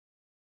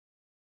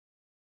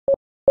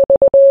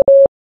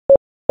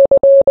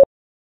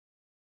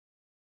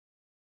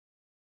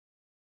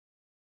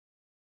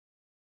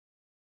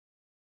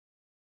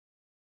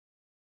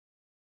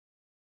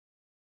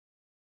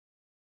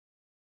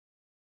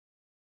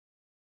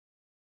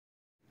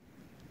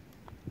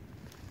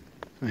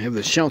I have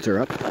the shelter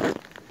up.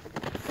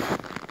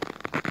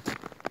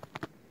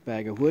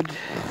 Bag of wood.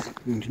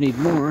 Going to need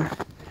more.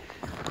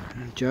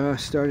 I'm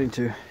just starting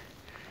to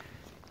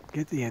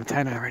get the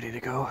antenna ready to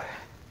go.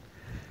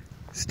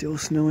 Still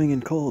snowing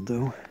and cold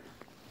though.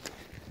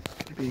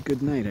 Gonna be a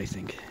good night, I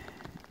think.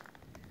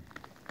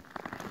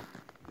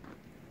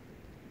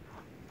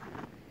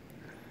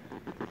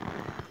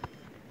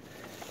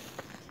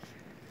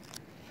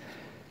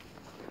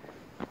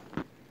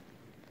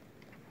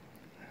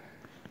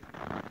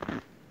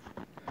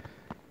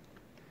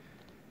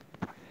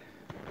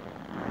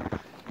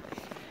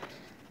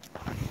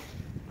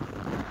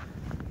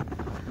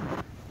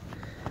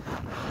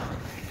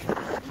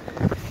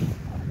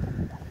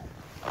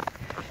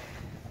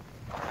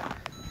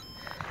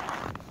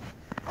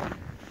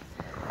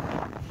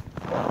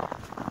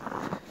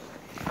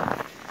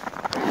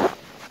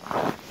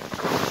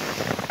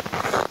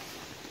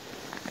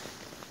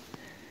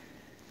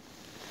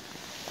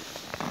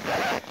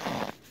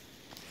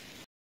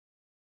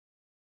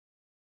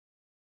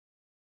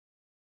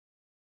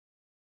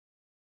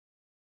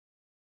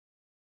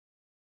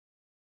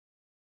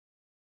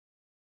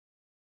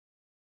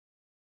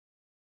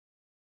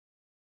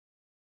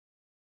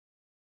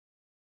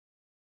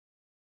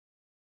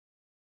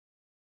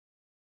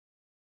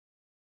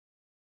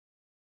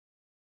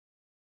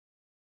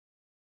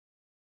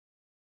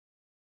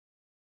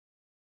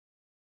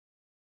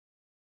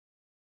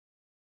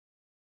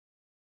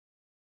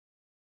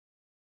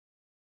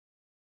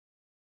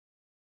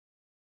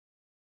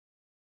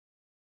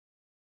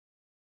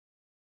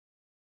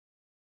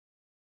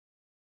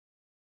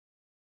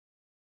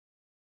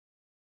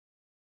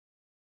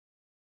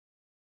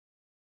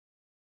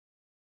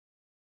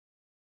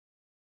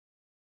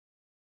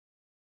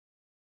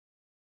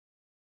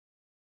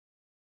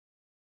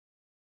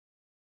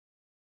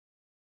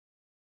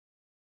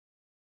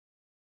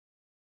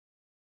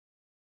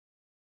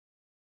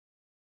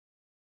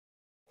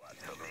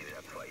 So maybe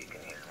that's why you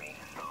can hear me.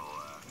 So,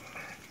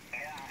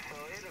 yeah, so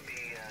it'll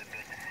be good to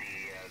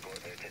see, go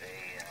there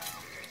today. Man,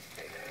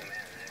 they were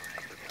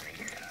nice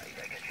and sunny.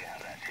 I guess you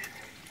have that too.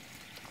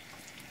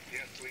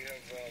 Yes, we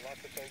have lots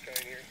of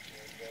sunshine here,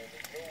 and there's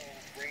no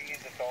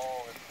breeze at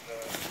all. It's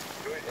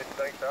good. It's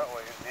nice that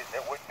way.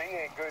 It would be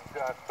a good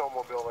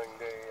snowmobiling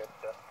day.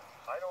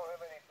 I don't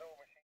have any snow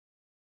machines.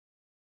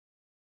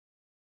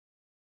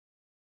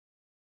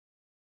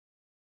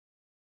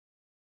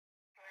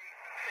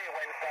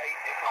 Wednesday,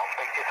 if not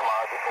speak to you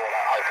tomorrow before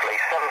that, hopefully.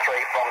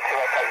 7-3 from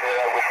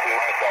 280 Whiskey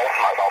Golf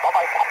Mobile.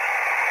 Bye-bye.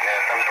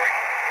 Yeah,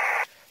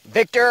 7-3.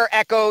 Victor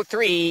Echo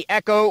 3,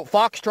 Echo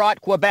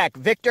Foxtrot, Quebec.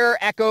 Victor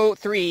Echo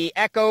 3,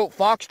 Echo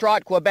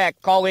Foxtrot,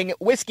 Quebec. Calling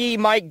Whiskey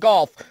Mike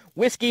Golf.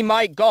 Whiskey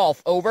Mike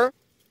Golf, over.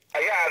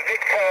 Yeah,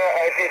 Victor,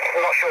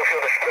 I'm not sure if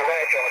you're still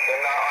there,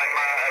 Jonathan.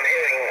 I'm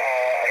hearing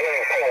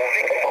Paul.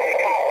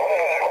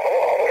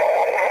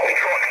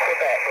 Victor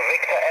Quebec.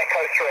 Victor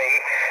Echo 3,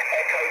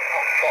 Echo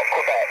Foxtrot,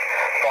 Quebec.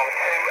 From 2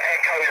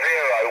 Echo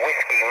 0,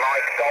 Whiskey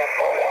Mike Golf.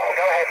 Go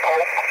ahead,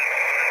 Paul.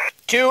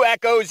 2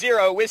 Echo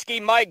 0,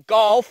 Whiskey Mike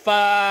Golf.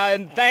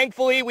 And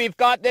thankfully, we've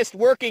got this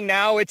working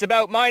now. It's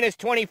about minus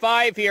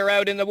 25 here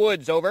out in the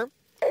woods, over. Okay,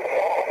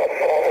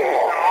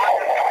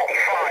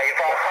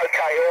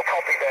 all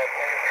copy there.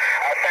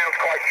 Sounds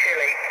quite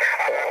chilly.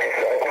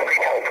 It's probably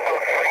just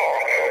above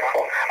freezing here.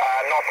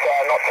 Not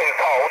too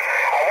cold.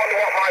 I wonder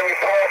what my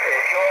report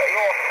is.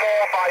 You're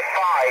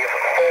 4x5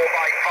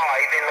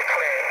 in the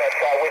clear, but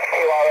with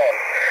QRM.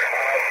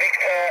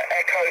 Victor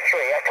Echo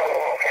 3, Echo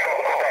Mobile.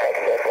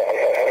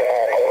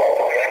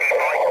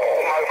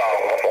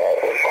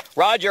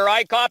 Roger,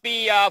 I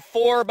copy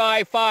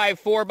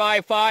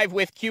 4x5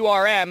 with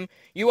QRM.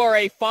 You are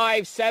a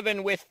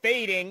 5-7 with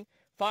fading.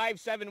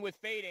 5-7 with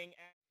fading.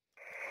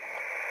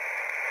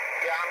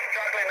 Yeah, I'm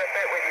struggling a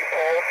bit with you,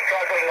 Paul.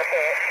 Struggling a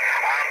bit.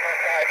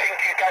 I think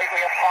you gave me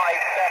a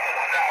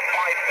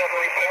 5-7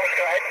 report.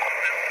 Go ahead.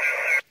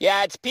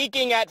 Yeah, it's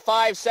peaking at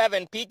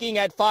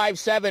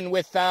 5-7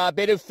 with a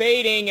bit of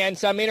fading and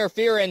some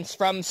interference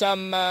from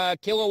some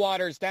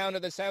kilowatters down to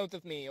the south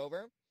of me, over.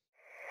 Roger,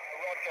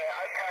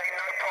 okay,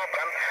 no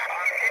problem.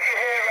 Did you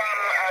hear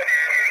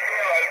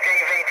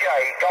DVJ,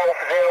 Golf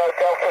 0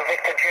 Delta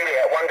Victor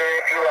Juliet? Wonder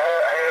if you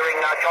were hearing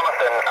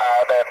Jonathan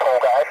there, Paul,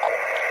 guys.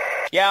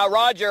 Yeah,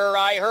 Roger,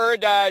 I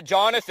heard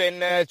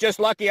Jonathan. Just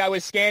lucky I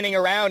was scanning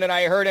around and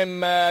I heard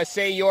him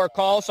say your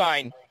call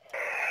sign.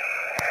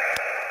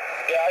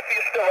 Yeah, if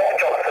you're still there,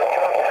 Jonathan, do you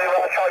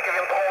want to try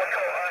giving Paul a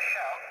shout?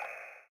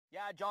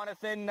 Yeah,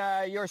 Jonathan,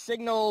 your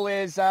signal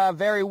is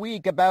very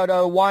weak, about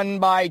a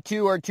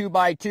 1x2 or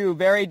 2x2.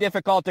 Very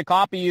difficult to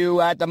copy you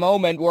at the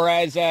moment,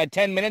 whereas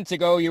 10 minutes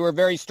ago you were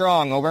very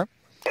strong, over.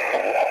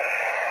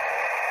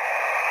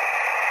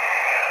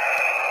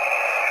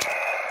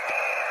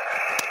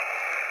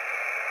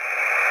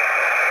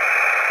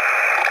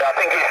 I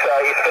think he's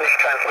finished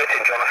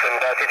transmitting, Jonathan.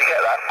 Did you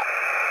get that?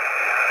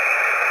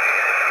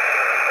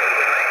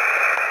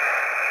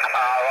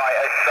 Right,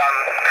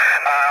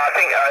 I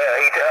think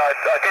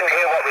I didn't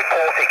hear what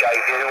report he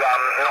gave you.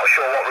 I'm not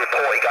sure what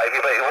report he gave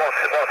you, but he was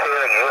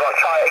hearing you. Want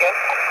to try it again?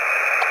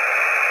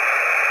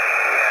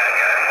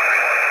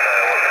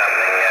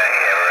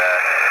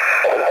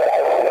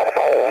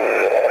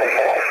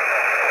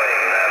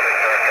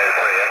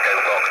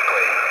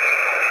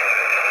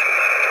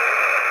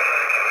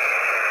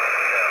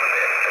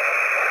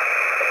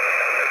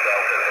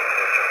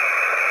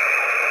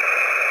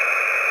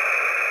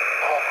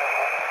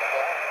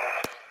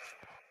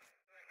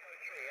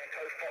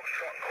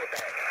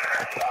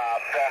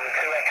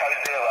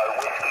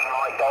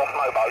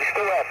 Mobile. You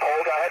still there,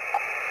 Paul? Go ahead.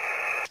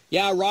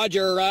 Yeah,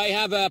 Roger, I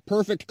have a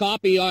perfect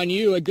copy on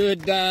you, a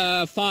good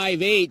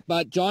 5.8,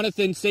 but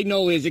Jonathan's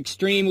signal is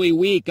extremely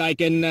weak. I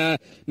can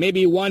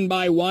maybe one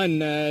by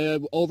one,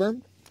 over.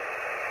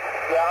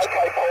 Yeah,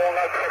 okay, Paul. No,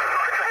 I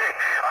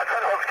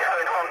don't know what's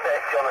going on there,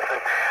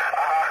 Jonathan.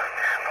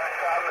 But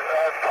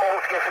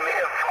Paul's giving me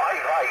a 5.8.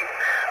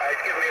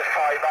 He's giving me a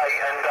 5.8,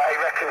 and he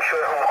reckons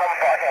you're a 1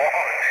 by 1.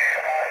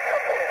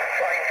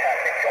 Train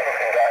tactic,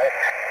 Jonathan, go ahead.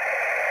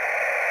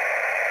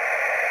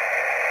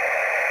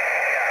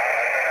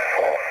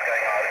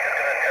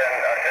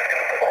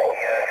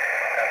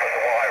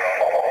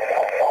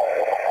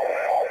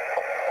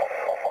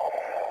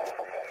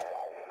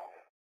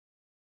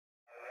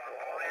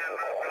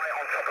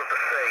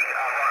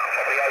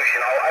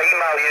 I'll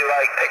email you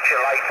a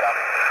picture later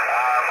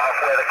of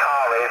where the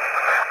car is,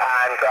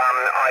 and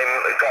I'm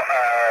got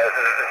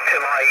to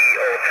my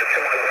west,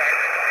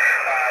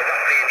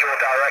 roughly in your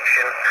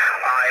direction.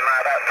 I'm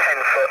about 10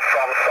 foot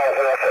from salt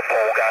water,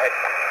 Paul. Go ahead.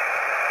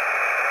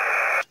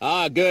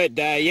 Ah, good.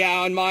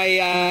 Yeah, on my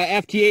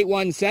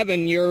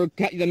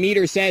FT817, the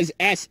meter says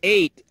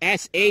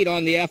S8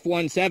 on the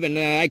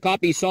F17. I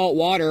copy salt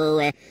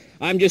water.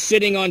 I'm just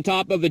sitting on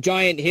top of a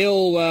giant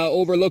hill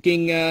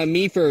overlooking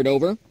Meaford,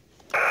 over.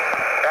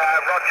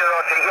 Roger.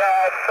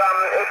 Yeah,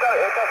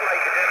 it does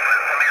make a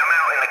difference. I mean, I'm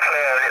out in the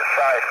clear, and it's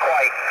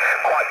quite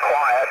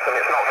quiet, and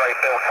it's not very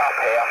built up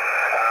here.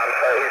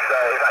 So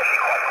it's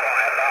actually quite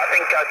quiet. But I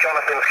think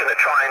Jonathan's going to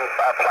try and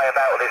play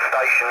about with his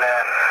station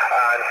there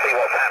and see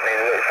what's happening.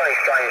 It's very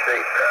strange that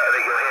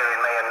you're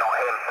hearing me and not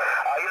him.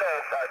 Are you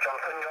there,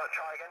 Jonathan? You want to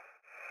try again?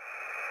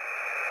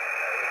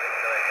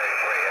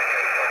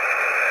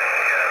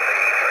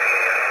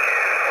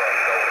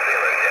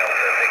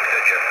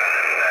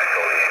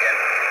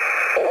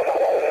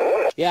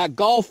 Yeah,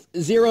 Golf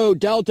 0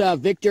 Delta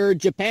Victor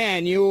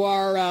Japan. You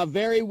are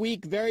very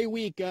weak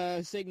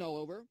signal,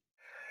 over.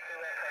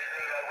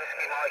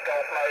 Whiskey Mike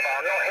Golf Mobile.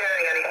 I'm not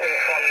hearing anything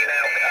from you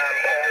now,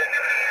 Paul.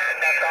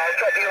 But I'll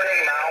drop you an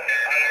email.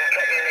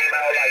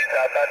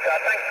 Later. But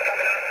thanks for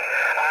coming on.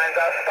 And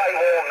stay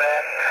warm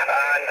there.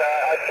 And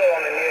I saw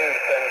on the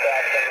news, and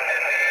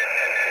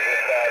it was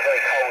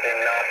very cold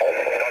in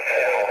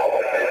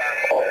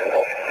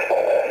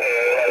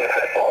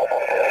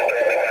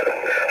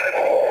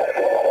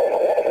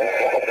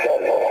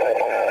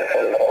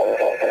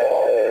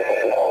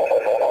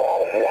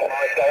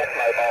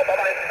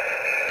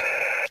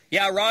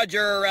Yeah,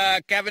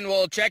 Roger, Kevin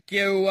will check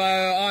you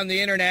on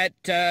the internet.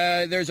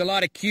 There's a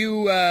lot of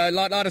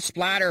lot of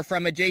splatter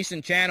from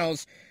adjacent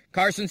channels.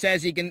 Carson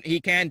says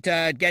he can't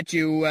get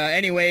you.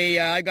 Anyway,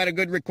 I got a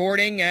good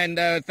recording, and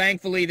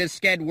thankfully this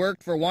sked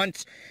worked for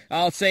once.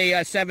 I'll say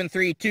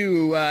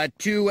 732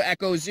 2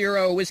 Echo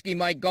 0 Whiskey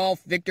Mike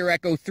Golf Victor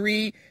Echo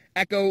 3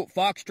 Echo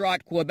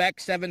Foxtrot Quebec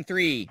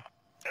 73.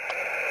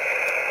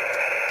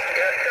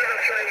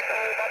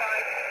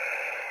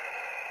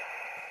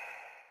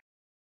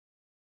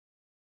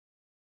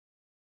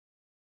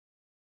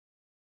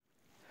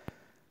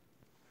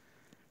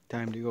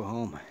 Time to go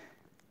home.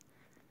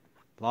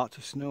 Lots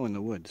of snow in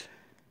the woods.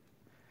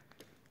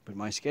 But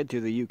my sked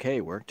to the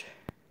UK worked.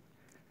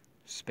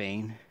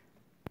 Spain,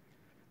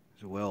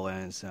 as well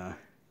as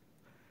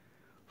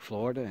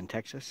Florida and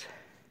Texas.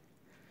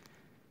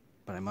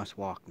 But I must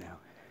walk now.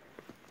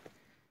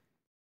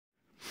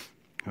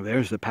 Well,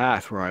 there's the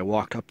path where I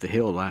walked up the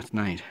hill last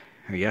night,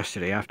 or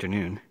yesterday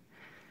afternoon.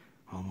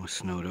 Almost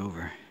snowed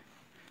over.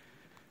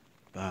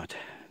 But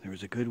there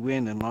was a good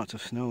wind and lots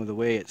of snow the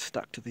way it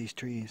stuck to these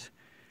trees.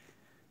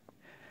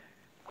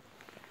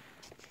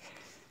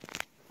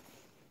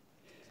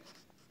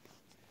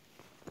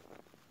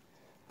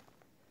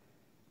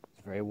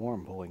 It's very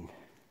warm pulling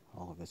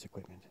all of this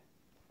equipment.